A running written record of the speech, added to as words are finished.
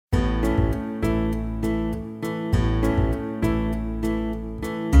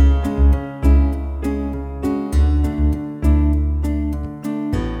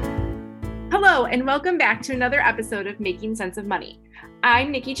Hello, and welcome back to another episode of Making Sense of Money.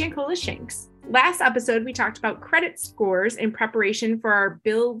 I'm Nikki Jankola-Shanks. Last episode, we talked about credit scores in preparation for our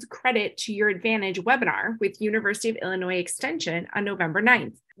Build Credit to Your Advantage webinar with University of Illinois Extension on November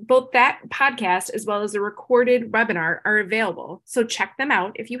 9th. Both that podcast as well as a recorded webinar are available, so check them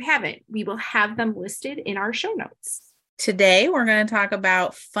out if you haven't. We will have them listed in our show notes. Today, we're going to talk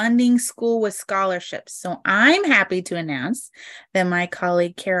about funding school with scholarships. So I'm happy to announce that my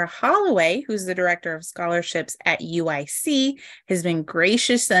colleague, Kara Holloway, who's the director of scholarships at UIC, has been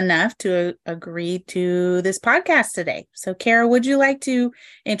gracious enough to agree to this podcast today. So Kara, would you like to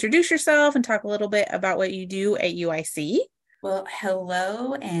introduce yourself and talk a little bit about what you do at UIC? Well,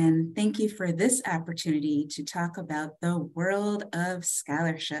 hello, and thank you for this opportunity to talk about the world of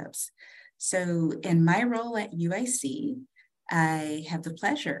scholarships. So in my role at UIC, I have the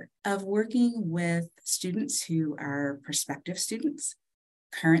pleasure of working with students who are prospective students,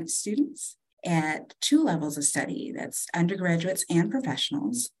 current students at two levels of study, that's undergraduates and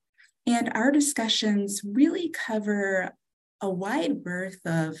professionals. And our discussions really cover a wide berth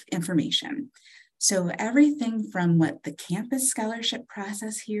of information. So everything from what the campus scholarship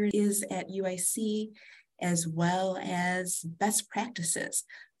process here is at UIC, as well as best practices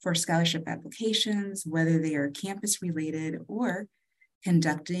for scholarship applications, whether they are campus related or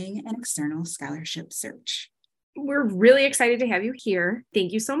conducting an external scholarship search. We're really excited to have you here.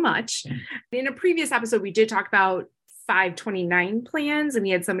 Thank you so much. In a previous episode, we did talk about 529 plans, and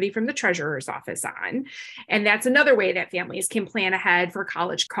we had somebody from the treasurer's office on. And that's another way that families can plan ahead for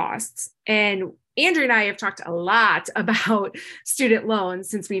college costs. And Andrew and I have talked a lot about student loans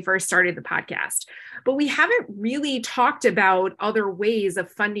since we first started the podcast, but we haven't really talked about other ways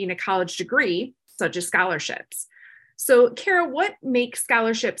of funding a college degree, such as scholarships. So, Kara, what makes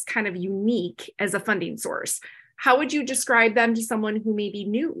scholarships kind of unique as a funding source? How would you describe them to someone who may be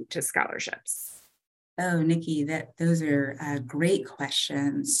new to scholarships? Oh, Nikki, those are great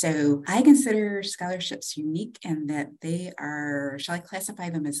questions. So I consider scholarships unique in that they are, shall I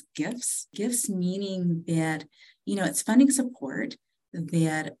classify them as gifts? Gifts meaning that, it's funding support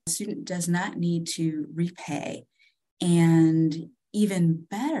that a student does not need to repay. And even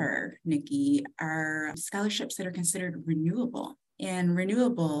better, Nikki, are scholarships that are considered renewable. And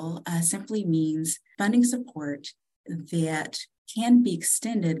renewable simply means funding support that can be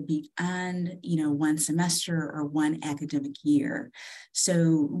extended beyond, one semester or one academic year.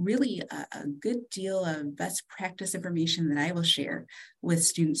 So really a good deal of best practice information that I will share with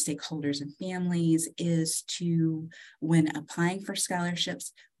student stakeholders and families is to, when applying for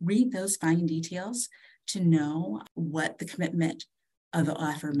scholarships, read those fine details to know what the commitment of the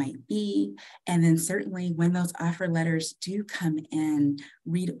offer might be. And then certainly when those offer letters do come in,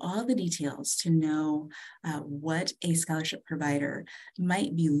 read all the details to know what a scholarship provider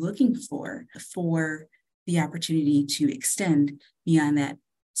might be looking for the opportunity to extend beyond that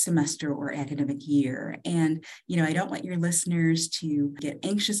semester or academic year. And, I don't want your listeners to get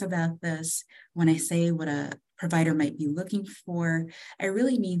anxious about this. When I say what a provider might be looking for, I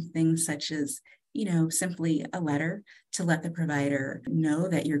really mean things such as simply a letter to let the provider know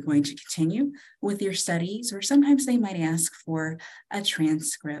that you're going to continue with your studies, or sometimes they might ask for a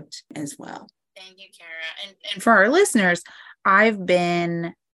transcript as well. Thank you, Kara. And for our listeners, I've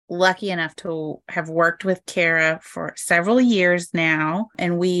been lucky enough to have worked with Kara for several years now,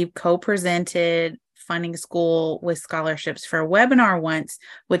 and we've co-presented funding school with scholarships for a webinar once,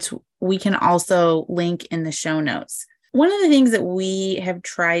 which we can also link in the show notes. One of the things that we have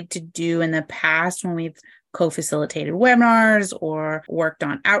tried to do in the past when we've co-facilitated webinars or worked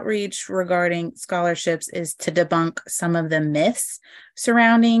on outreach regarding scholarships is to debunk some of the myths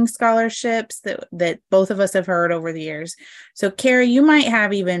surrounding scholarships that both of us have heard over the years. So, Kara, you might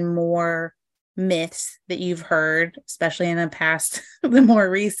have even more myths that you've heard, especially in the more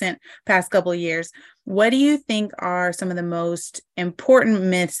recent past couple of years. What do you think are some of the most important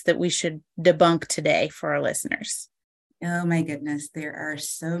myths that we should debunk today for our listeners? Oh my goodness, there are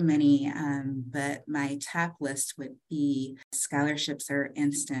so many, but my top list would be scholarships are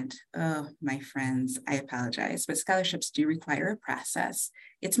instant. Oh, my friends, I apologize, but scholarships do require a process.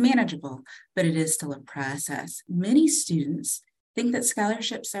 It's manageable, but it is still a process. Many students think that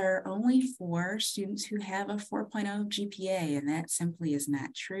scholarships are only for students who have a 4.0 GPA, and that simply is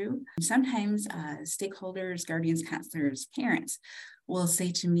not true. Sometimes stakeholders, guardians, counselors, parents will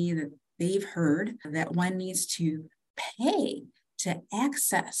say to me that they've heard that one needs to pay to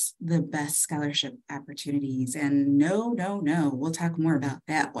access the best scholarship opportunities. And no, we'll talk more about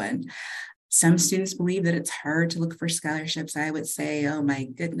that one. Some students believe that it's hard to look for scholarships. I would say, oh my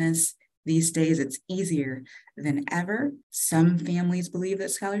goodness, These days, it's easier than ever. Some families believe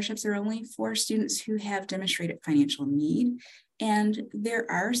that scholarships are only for students who have demonstrated financial need. And there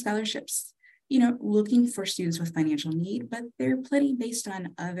are scholarships, looking for students with financial need, but they're plenty based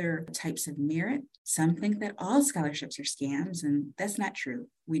on other types of merit. Some think that all scholarships are scams, and that's not true.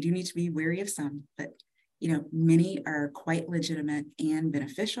 We do need to be wary of some, but many are quite legitimate and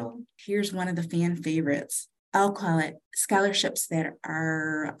beneficial. Here's one of the fan favorites. I'll call it scholarships that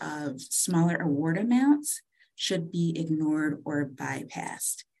are of smaller award amounts should be ignored or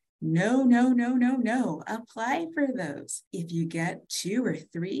bypassed. No, no, no, no, no. Apply for those. If you get 2 or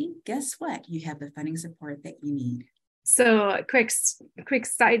 3, guess what? You have the funding support that you need. So a quick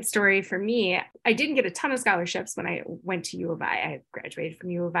side story for me. I didn't get a ton of scholarships when I went to U of I. I graduated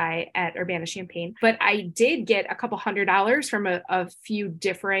from U of I at Urbana-Champaign, but I did get a couple $100 from a few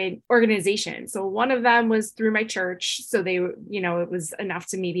different organizations. So one of them was through my church. So they, it was enough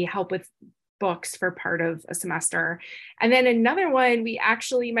to maybe help with books for part of a semester. And then another one,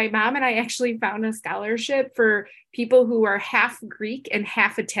 my mom and I actually found a scholarship for people who are half Greek and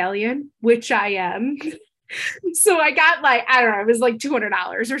half Italian, which I am. So I got I don't know, it was like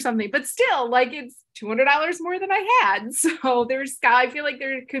 $200 or something, but still it's $200 more than I had. So I feel like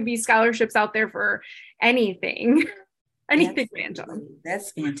there could be scholarships out there for anything random.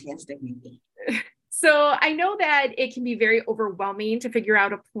 That's fantastic, Nikki. So I know that it can be very overwhelming to figure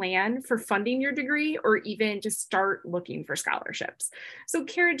out a plan for funding your degree or even just start looking for scholarships. So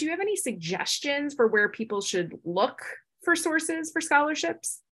Kara, do you have any suggestions for where people should look for sources for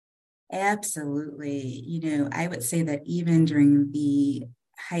scholarships? Absolutely. I would say that even during the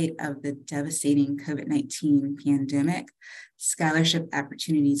height of the devastating COVID-19 pandemic, scholarship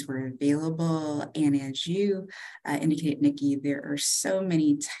opportunities were available. And as you indicated, Nikki, there are so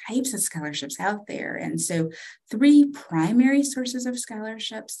many types of scholarships out there. And so 3 primary sources of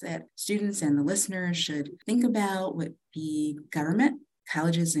scholarships that students and the listeners should think about would be government,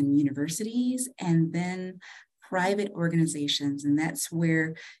 colleges and universities, and then private organizations. And that's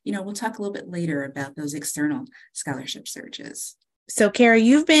where, we'll talk a little bit later about those external scholarship searches. So, Kara,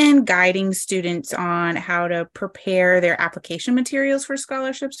 you've been guiding students on how to prepare their application materials for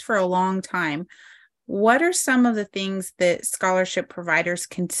scholarships for a long time. What are some of the things that scholarship providers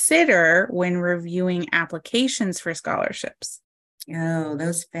consider when reviewing applications for scholarships? Oh,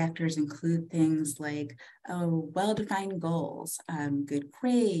 those factors include things like well-defined goals, good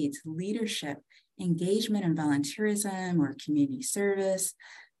grades, leadership, engagement and volunteerism or community service,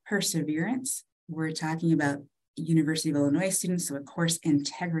 perseverance. We're talking about University of Illinois students, so of course,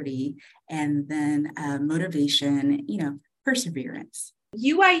 integrity, and then motivation, perseverance.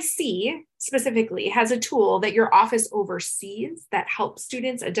 UIC specifically has a tool that your office oversees that helps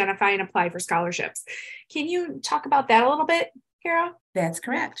students identify and apply for scholarships. Can you talk about that a little bit, Kara? That's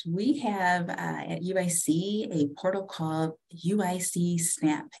correct. We have at UIC a portal called UIC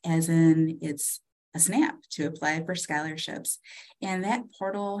SNAP, as in it's a SNAP to apply for scholarships. And that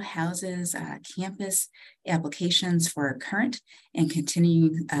portal houses campus applications for current and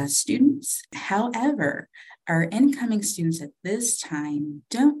continuing students. However, our incoming students at this time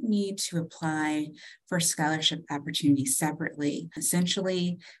don't need to apply for scholarship opportunities separately.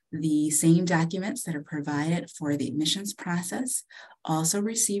 Essentially, the same documents that are provided for the admissions process also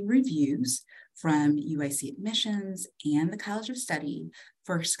receive reviews from UIC admissions and the College of Study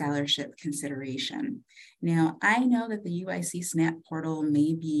for scholarship consideration. Now, I know that the UIC SNAP portal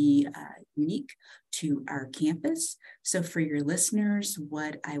may be unique to our campus. So for your listeners,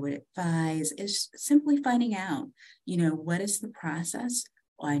 what I would advise is simply finding out, what is the process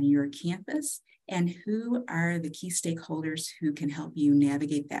on your campus and who are the key stakeholders who can help you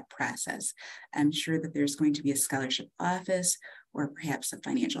navigate that process. I'm sure that there's going to be a scholarship office or perhaps a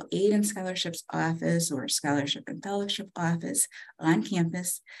financial aid and scholarships office or a scholarship and fellowship office on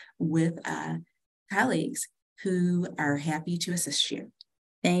campus with colleagues who are happy to assist you.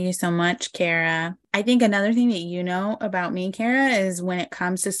 Thank you so much, Kara. I think another thing that you know about me, Kara, is when it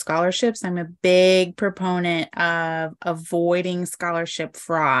comes to scholarships, I'm a big proponent of avoiding scholarship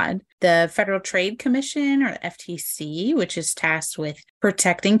fraud. The Federal Trade Commission, or the FTC, which is tasked with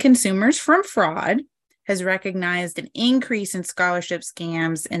protecting consumers from fraud, has recognized an increase in scholarship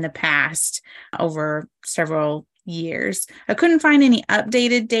scams in the past over several years. I couldn't find any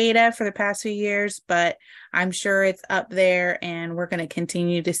updated data for the past few years, but I'm sure it's up there, and we're going to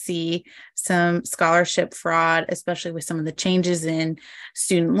continue to see some scholarship fraud, especially with some of the changes in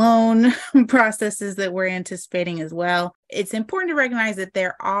student loan processes that we're anticipating as well. It's important to recognize that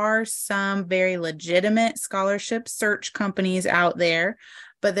there are some very legitimate scholarship search companies out there,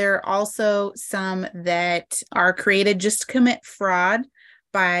 but there are also some that are created just to commit fraud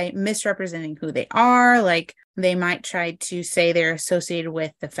by misrepresenting who they are. Like they might try to say they're associated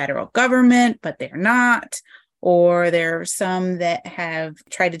with the federal government, but they're not. Or there are some that have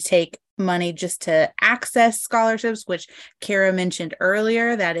tried to take money just to access scholarships, which Kara mentioned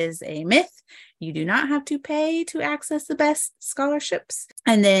earlier. That is a myth. You do not have to pay to access the best scholarships.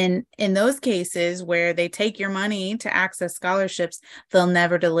 And then in those cases where they take your money to access scholarships, they'll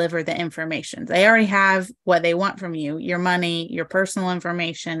never deliver the information. They already have what they want from you, your money, your personal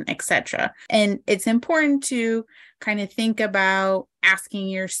information, etc. And it's important to kind of think about asking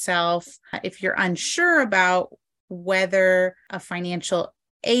yourself if you're unsure about whether a financial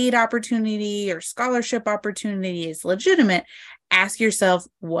aid opportunity or scholarship opportunity is legitimate. Ask yourself,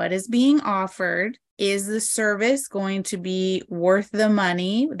 what is being offered? Is the service going to be worth the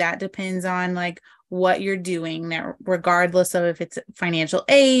money? That depends on like what you're doing there, regardless of if it's financial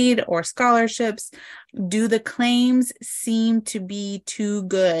aid or scholarships. Do the claims seem to be too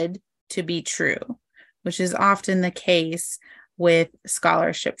good to be true, which is often the case with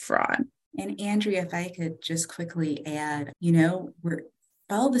scholarship fraud. And Andrea, if I could just quickly add, we're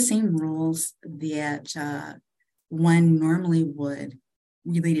follow the same rules that one normally would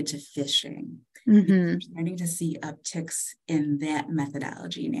related to phishing. Mm-hmm. We're starting to see upticks in that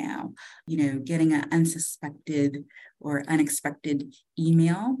methodology now, getting an unsuspected or unexpected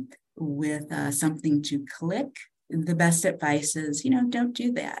email with something to click. The best advice is, don't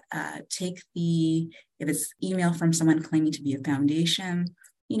do that. If it's email from someone claiming to be a foundation,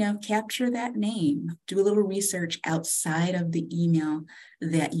 capture that name, do a little research outside of the email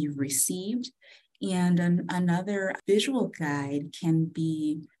that you've received. And another visual guide can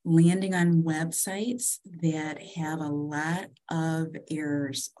be landing on websites that have a lot of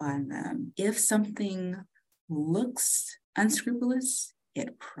errors on them. If something looks unscrupulous,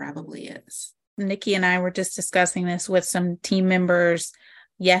 it probably is. Nikki and I were just discussing this with some team members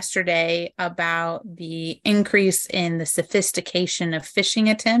yesterday about the increase in the sophistication of phishing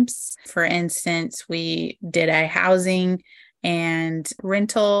attempts. For instance, we did a housing and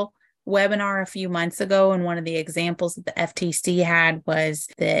rental webinar a few months ago, and one of the examples that the FTC had was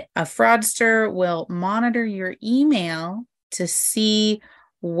that a fraudster will monitor your email to see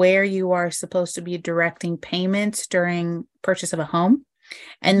where you are supposed to be directing payments during purchase of a home,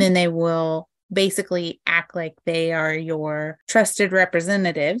 and then they will basically act like they are your trusted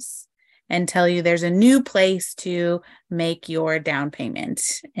representatives and tell you there's a new place to make your down payment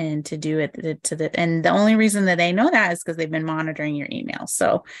and to do it and the only reason that they know that is because they've been monitoring your email.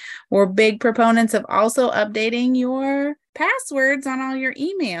 So we're big proponents of also updating your passwords on all your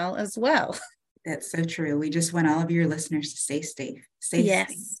email as well. That's so true. We just want all of your listeners to stay safe.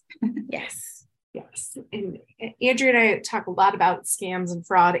 Yes. Yes. And Andrea and I talk a lot about scams and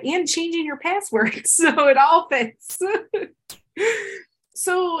fraud and changing your password. So it all fits.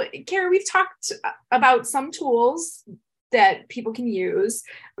 So, Kara, we've talked about some tools that people can use,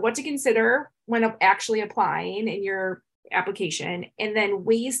 what to consider when actually applying in your application, and then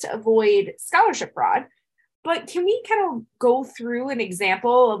ways to avoid scholarship fraud. But can we kind of go through an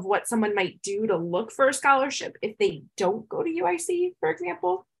example of what someone might do to look for a scholarship if they don't go to UIC, for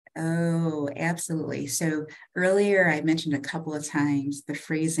example? Oh, absolutely. So earlier I mentioned a couple of times the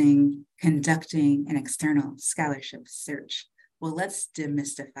phrasing conducting an external scholarship search. Well, let's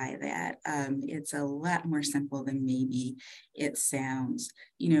demystify that. It's a lot more simple than maybe it sounds.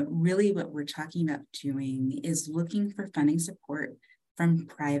 Really what we're talking about doing is looking for funding support from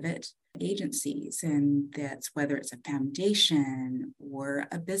private agencies, and that's whether it's a foundation or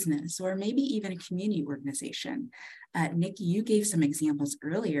a business or maybe even a community organization. Nikki, you gave some examples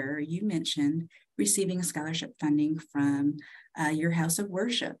earlier. You mentioned receiving scholarship funding from your house of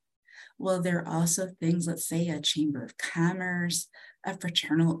worship. Well, there are also things, let's say a chamber of commerce, a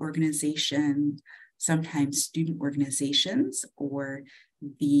fraternal organization, sometimes student organizations, or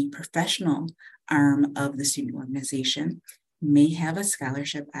the professional arm of the student organization may have a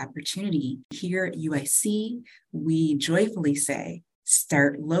scholarship opportunity. Here at UIC, we joyfully say,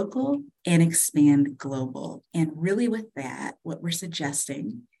 start local and expand global. And really with that, what we're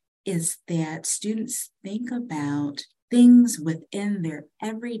suggesting is that students think about things within their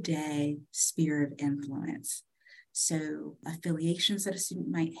everyday sphere of influence. So affiliations that a student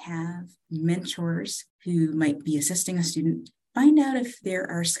might have, mentors who might be assisting a student, find out if there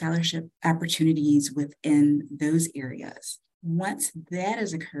are scholarship opportunities within those areas. Once that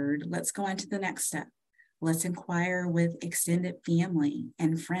has occurred, let's go on to the next step. Let's inquire with extended family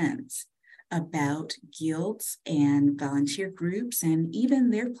and friends about guilds and volunteer groups and even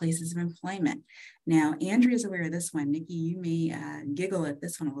their places of employment. Now, Andrea is aware of this one. Nikki, you may giggle at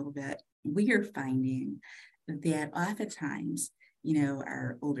this one a little bit. We are finding that oftentimes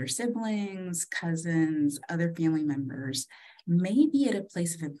our older siblings, cousins, other family members may be at a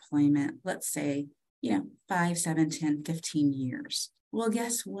place of employment, let's say, 5, 7, 10, 15 years. Well,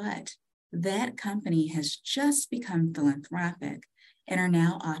 guess what? That company has just become philanthropic and are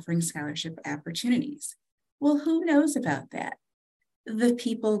now offering scholarship opportunities. Well, who knows about that? The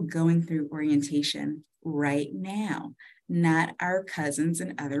people going through orientation right now, not our cousins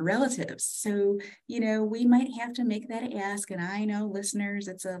and other relatives. So, we might have to make that ask. And I know, listeners,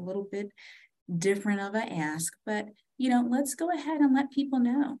 it's a little bit different of a ask, but let's go ahead and let people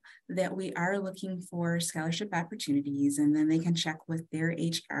know that we are looking for scholarship opportunities, and then they can check with their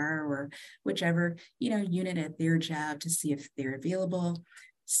HR or whichever unit at their job to see if they're available.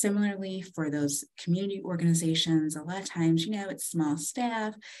 Similarly, for those community organizations, a lot of times, it's small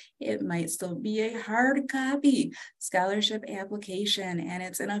staff. It might still be a hard copy scholarship application, and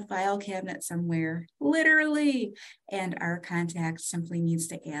it's in a file cabinet somewhere, literally. And our contact simply needs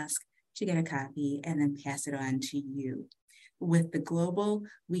to ask to get a copy and then pass it on to you. With the global,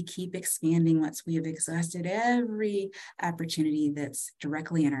 we keep expanding once we have exhausted every opportunity that's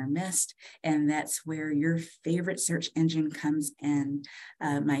directly in our midst. And that's where your favorite search engine comes in.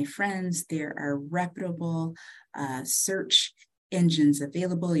 My friends, there are reputable search engines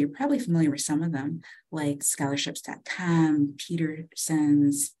available. You're probably familiar with some of them, like scholarships.com,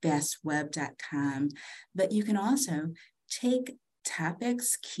 Peterson's, fastweb.com. But you can also take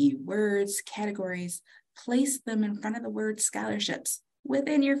topics, keywords, categories, place them in front of the word scholarships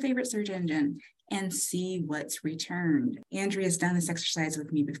within your favorite search engine and see what's returned. Andrea's done this exercise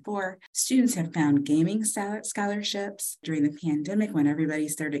with me before. Students have found gaming scholarships during the pandemic when everybody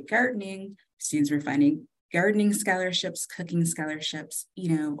started gardening. Students were finding gardening scholarships, cooking scholarships,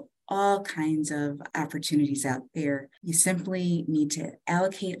 all kinds of opportunities out there. You simply need to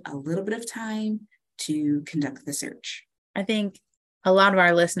allocate a little bit of time to conduct the search. I think a lot of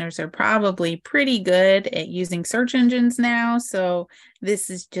our listeners are probably pretty good at using search engines now. So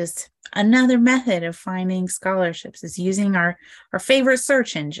this is just another method of finding scholarships, is using our favorite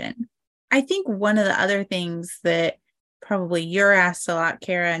search engine. I think one of the other things that probably you're asked a lot,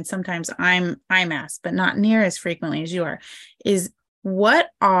 Kara, and sometimes I'm asked, but not near as frequently as you are, is what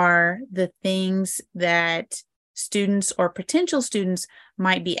are the things that students or potential students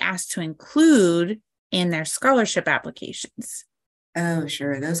might be asked to include in their scholarship applications? Oh,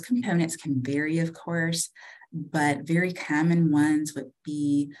 sure. Those components can vary, of course, but very common ones would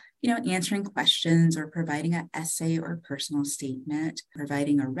be, answering questions or providing an essay or personal statement,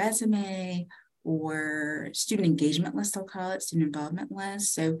 providing a resume or student engagement list, I'll call it, student involvement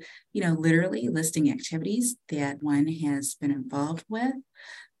list. So, literally listing activities that one has been involved with,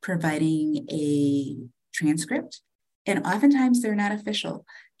 providing a transcript. And oftentimes they're not official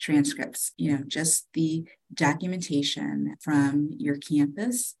transcripts, just the documentation from your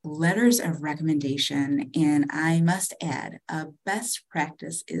campus, letters of recommendation. And I must add, a best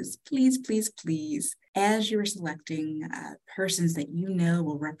practice is please, please, please, as you're selecting persons that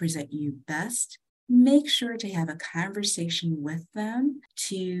will represent you best, make sure to have a conversation with them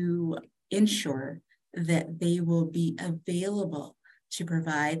to ensure that they will be available to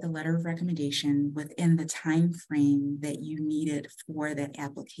provide the letter of recommendation within the time frame that you needed for that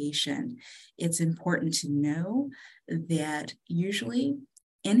application. It's important to know that usually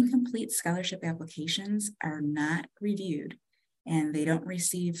incomplete scholarship applications are not reviewed and they don't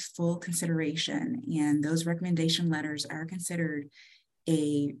receive full consideration. And those recommendation letters are considered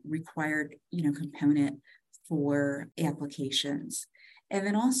a required, component for applications. And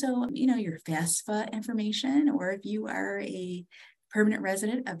then also, your FAFSA information, or if you are a permanent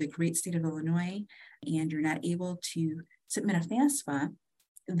resident of the great state of Illinois and you're not able to submit a FAFSA,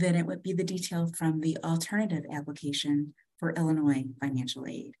 then it would be the detail from the alternative application for Illinois financial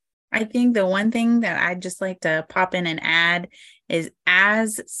aid. I think the one thing that I'd just like to pop in and add is,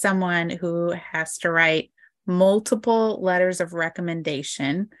 as someone who has to write multiple letters of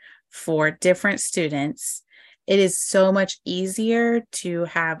recommendation for different students, it is so much easier to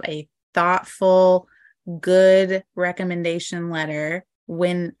have a thoughtful, good recommendation letter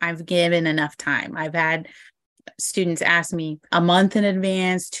when I've given enough time. I've had students ask me a month in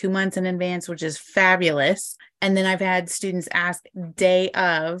advance, 2 months in advance, which is fabulous. And then I've had students ask day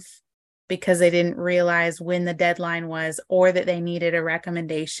of, because they didn't realize when the deadline was, or that they needed a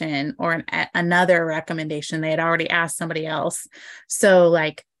recommendation or another recommendation. They had already asked somebody else. So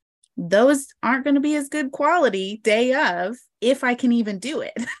those aren't going to be as good quality day of, if I can even do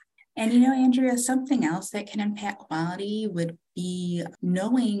it. And Andrea, something else that can impact quality would be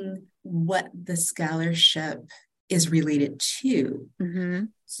knowing what the scholarship is related to. Mm-hmm.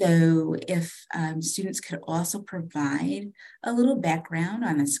 So if students could also provide a little background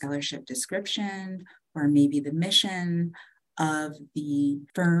on the scholarship description or maybe the mission of the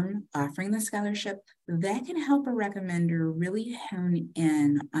firm offering the scholarship, that can help a recommender really hone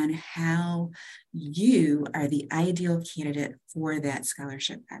in on how you are the ideal candidate for that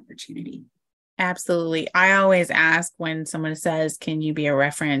scholarship opportunity. Absolutely. I always ask when someone says, can you be a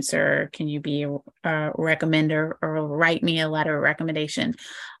reference or can you be a recommender or write me a letter of recommendation?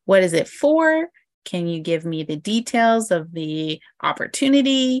 What is it for? Can you give me the details of the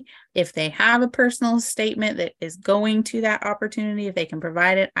opportunity? If they have a personal statement that is going to that opportunity, if they can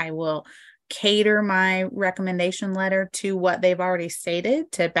provide it, I will cater my recommendation letter to what they've already stated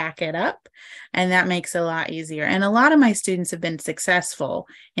to back it up. And that makes it a lot easier. And a lot of my students have been successful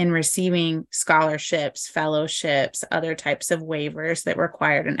in receiving scholarships, fellowships, other types of waivers that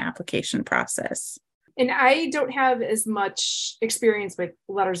required an application process. And I don't have as much experience with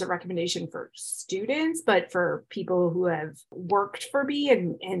letters of recommendation for students, but for people who have worked for me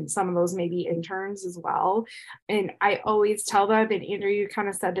and some of those maybe interns as well. And I always tell them, and Andrew, you kind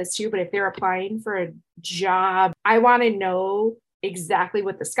of said this too, but if they're applying for a job, I want to know exactly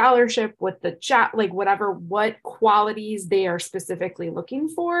what the scholarship, what the job, like whatever, what qualities they are specifically looking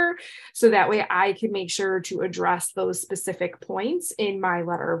for. So that way I can make sure to address those specific points in my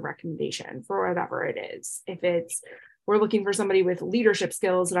letter of recommendation for whatever it is. If it's, we're looking for somebody with leadership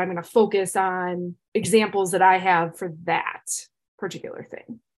skills, and I'm going to focus on examples that I have for that particular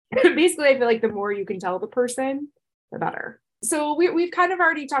thing. Basically, I feel like the more you can tell the person, the better. So we've kind of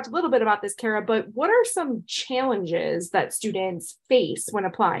already talked a little bit about this, Kara, but what are some challenges that students face when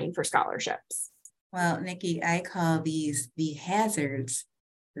applying for scholarships? Well, Nikki, I call these the hazards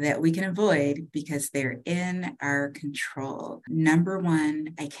that we can avoid because they're in our control. Number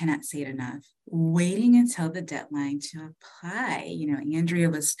one, I cannot say it enough, waiting until the deadline to apply.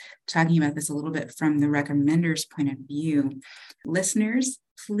 Andrea was talking about this a little bit from the recommender's point of view. Listeners,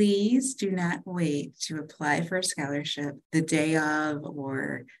 please do not wait to apply for a scholarship the day of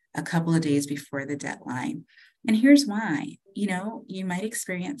or a couple of days before the deadline. And here's why. You might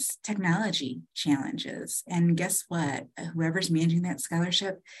experience technology challenges. And guess what? Whoever's managing that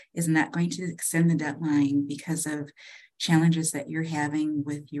scholarship is not going to extend the deadline because of challenges that you're having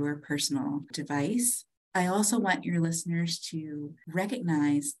with your personal device. I also want your listeners to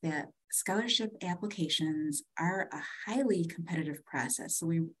recognize that scholarship applications are a highly competitive process. So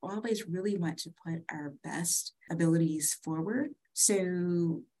we always really want to put our best abilities forward.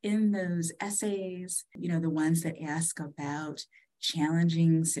 So in those essays, the ones that ask about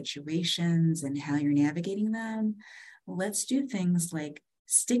challenging situations and how you're navigating them, let's do things like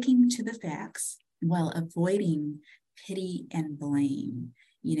sticking to the facts while avoiding pity and blame.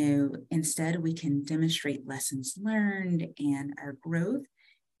 Instead, we can demonstrate lessons learned and our growth.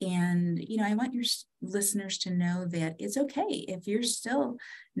 And, I want your listeners to know that it's okay. If you're still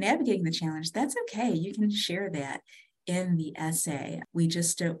navigating the challenge, that's okay. You can share that in the essay. We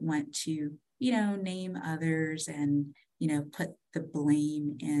just don't want to, name others and, put the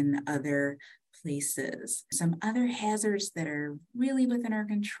blame in other places. Some other hazards that are really within our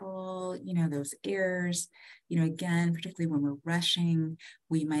control, those errors, again, particularly when we're rushing,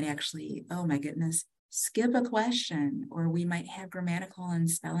 we might actually, oh my goodness, skip a question, or we might have grammatical and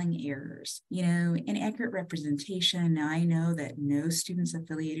spelling errors, inaccurate representation. Now, I know that no students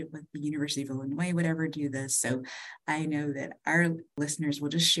affiliated with the University of Illinois would ever do this. So I know that our listeners will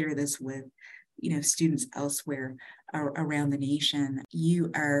just share this with, students elsewhere around the nation.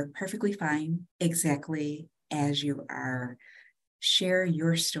 You are perfectly fine exactly as you are. Share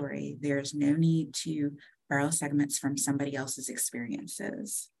your story. There's no need to borrow segments from somebody else's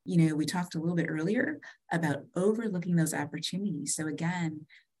experiences. We talked a little bit earlier about overlooking those opportunities. So again,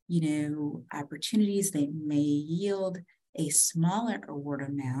 opportunities that may yield a smaller award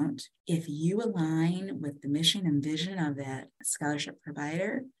amount. If you align with the mission and vision of that scholarship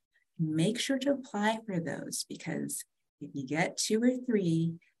provider, make sure to apply for those, because if you get 2 or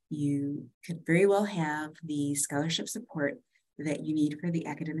 3, you could very well have the scholarship support that you need for the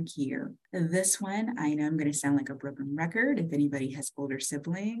academic year. This one, I know I'm going to sound like a broken record. If anybody has older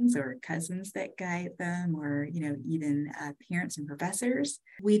siblings or cousins that guide them, or even parents and professors,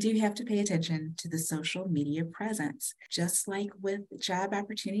 we do have to pay attention to the social media presence. Just like with job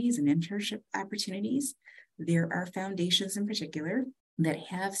opportunities and internship opportunities, there are foundations in particular that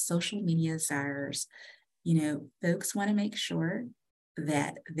have social media czars. Folks want to make sure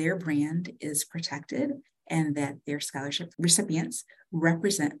that their brand is protected and that their scholarship recipients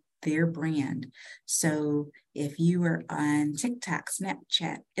represent their brand. So if you are on TikTok,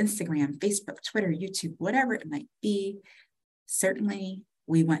 Snapchat, Instagram, Facebook, Twitter, YouTube, whatever it might be, certainly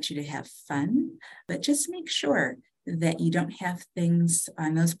we want you to have fun, but just make sure that you don't have things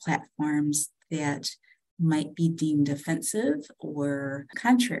on those platforms that might be deemed offensive or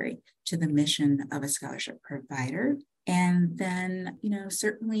contrary to the mission of a scholarship provider. And then,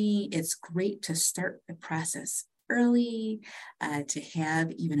 certainly it's great to start the process early, to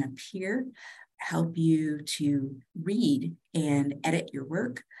have even a peer help you to read and edit your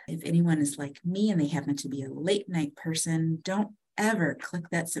work. If anyone is like me and they happen to be a late night person, don't ever click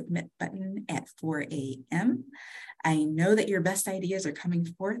that submit button at 4 a.m. I know that your best ideas are coming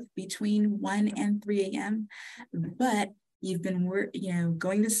forth between 1 and 3 a.m., but you've been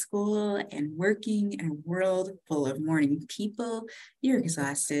going to school and working in a world full of morning people. You're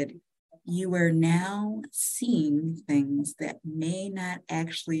exhausted. You are now seeing things that may not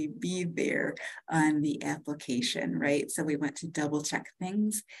actually be there on the application, right? So we want to double check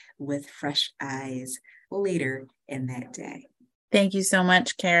things with fresh eyes later in that day. Thank you so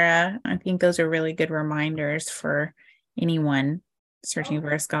much, Kara. I think those are really good reminders for anyone searching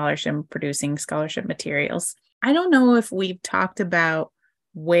for a scholarship, producing scholarship materials. I don't know if we've talked about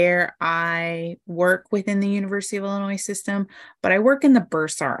where I work within the University of Illinois system, but I work in the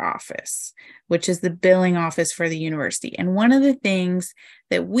Bursar office, which is the billing office for the university. And one of the things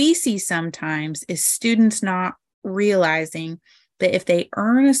that we see sometimes is students not realizing that if they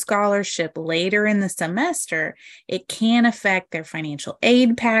earn a scholarship later in the semester, it can affect their financial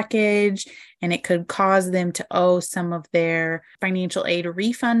aid package, and it could cause them to owe some of their financial aid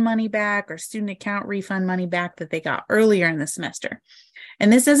refund money back or student account refund money back that they got earlier in the semester.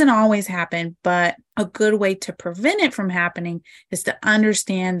 And this doesn't always happen, but a good way to prevent it from happening is to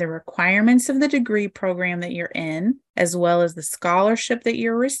understand the requirements of the degree program that you're in, as well as the scholarship that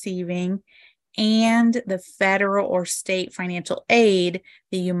you're receiving, and the federal or state financial aid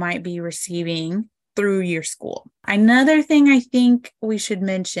that you might be receiving through your school. Another thing I think we should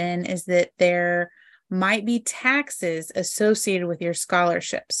mention is that there might be taxes associated with your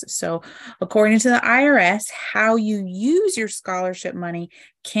scholarships. So according to the IRS, how you use your scholarship money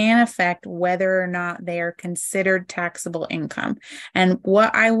can affect whether or not they are considered taxable income. And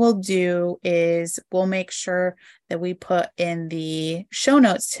what I will do is we'll make sure that we put in the show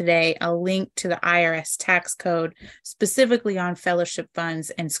notes today a link to the IRS tax code specifically on fellowship funds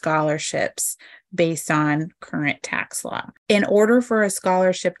and scholarships based on current tax law. In order for a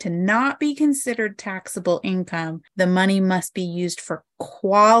scholarship to not be considered taxable income, the money must be used for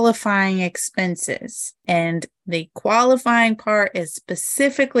qualifying expenses. And the qualifying part is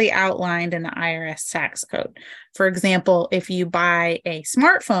specifically outlined in the IRS tax code. For example, if you buy a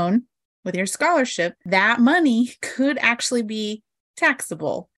smartphone with your scholarship, that money could actually be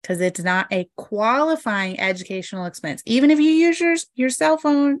taxable because it's not a qualifying educational expense. Even if you use your cell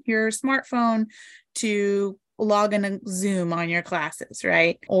phone, your smartphone to log in a Zoom on your classes,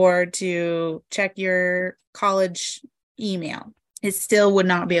 right? Or to check your college email, it still would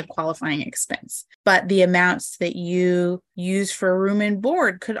not be a qualifying expense. But the amounts that you use for room and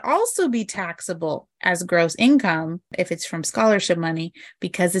board could also be taxable as gross income if it's from scholarship money,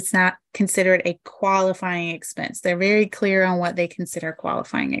 because it's not considered a qualifying expense. They're very clear on what they consider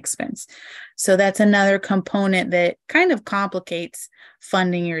qualifying expense. So that's another component that kind of complicates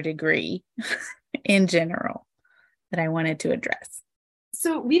funding your degree in general that I wanted to address.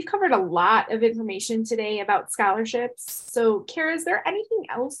 So we've covered a lot of information today about scholarships. So Kara, is there anything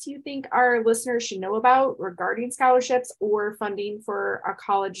else you think our listeners should know about regarding scholarships or funding for a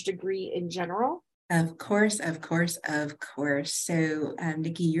college degree in general? Of course. So,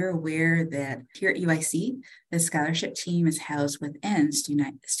 Nikki, you're aware that here at UIC, the scholarship team is housed within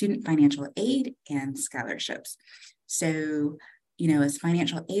student financial aid and scholarships. So, as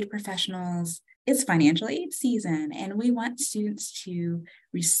financial aid professionals, it's financial aid season, and we want students to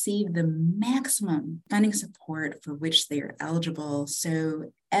receive the maximum funding support for which they are eligible.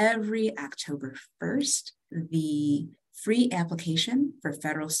 So every October 1st, the free application for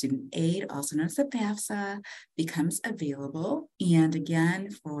federal student aid, also known as the FAFSA, becomes available. And again,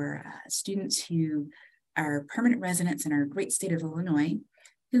 for students who are permanent residents in our great state of Illinois,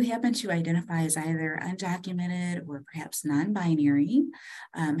 who happen to identify as either undocumented or perhaps non-binary,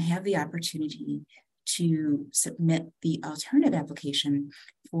 have the opportunity to submit the alternative application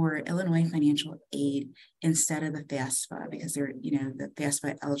for Illinois financial aid instead of the FAFSA because the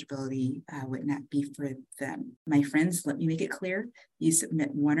FAFSA eligibility would not be for them. My friends, let me make it clear, you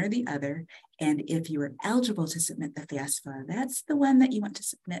submit one or the other. And if you are eligible to submit the FAFSA, that's the one that you want to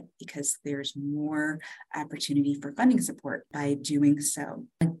submit because there's more opportunity for funding support by doing so.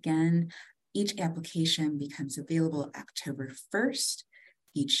 Again, each application becomes available October 1st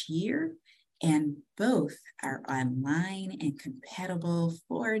each year. And both are online and compatible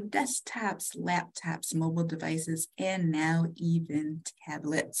for desktops, laptops, mobile devices, and now even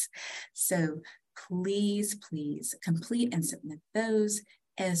tablets. So please complete and submit those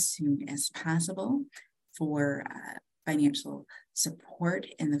as soon as possible for financial support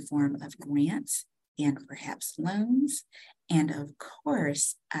in the form of grants and perhaps loans. And of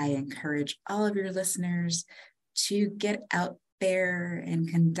course, I encourage all of your listeners to get out there and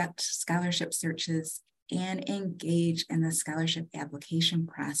conduct scholarship searches and engage in the scholarship application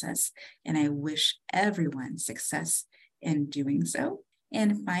process. And I wish everyone success in doing so.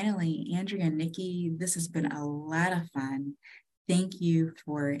 And finally, Andrea and Nikki, this has been a lot of fun. Thank you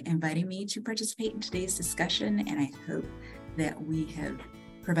for inviting me to participate in today's discussion. And I hope that we have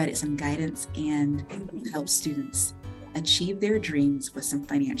provided some guidance and helped students achieve their dreams with some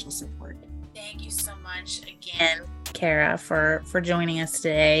financial support. Thank you so much again, Kara, for joining us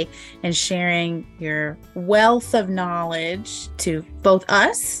today and sharing your wealth of knowledge to both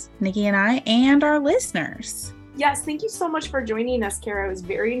us, Nikki and I, and our listeners. Yes, thank you so much for joining us, Kara. It was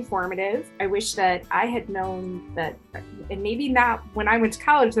very informative. I wish that I had known that, and maybe not when I went to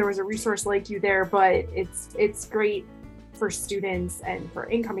college, there was a resource like you there, but it's great for students and for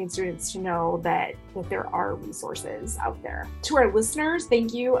incoming students to know that there are resources out there. To our listeners,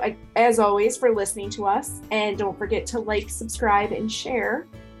 thank you as always for listening to us. And don't forget to like, subscribe, and share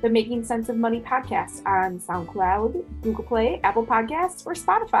the Making Sense of Money podcast on SoundCloud, Google Play, Apple Podcasts, or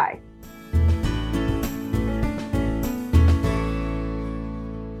Spotify.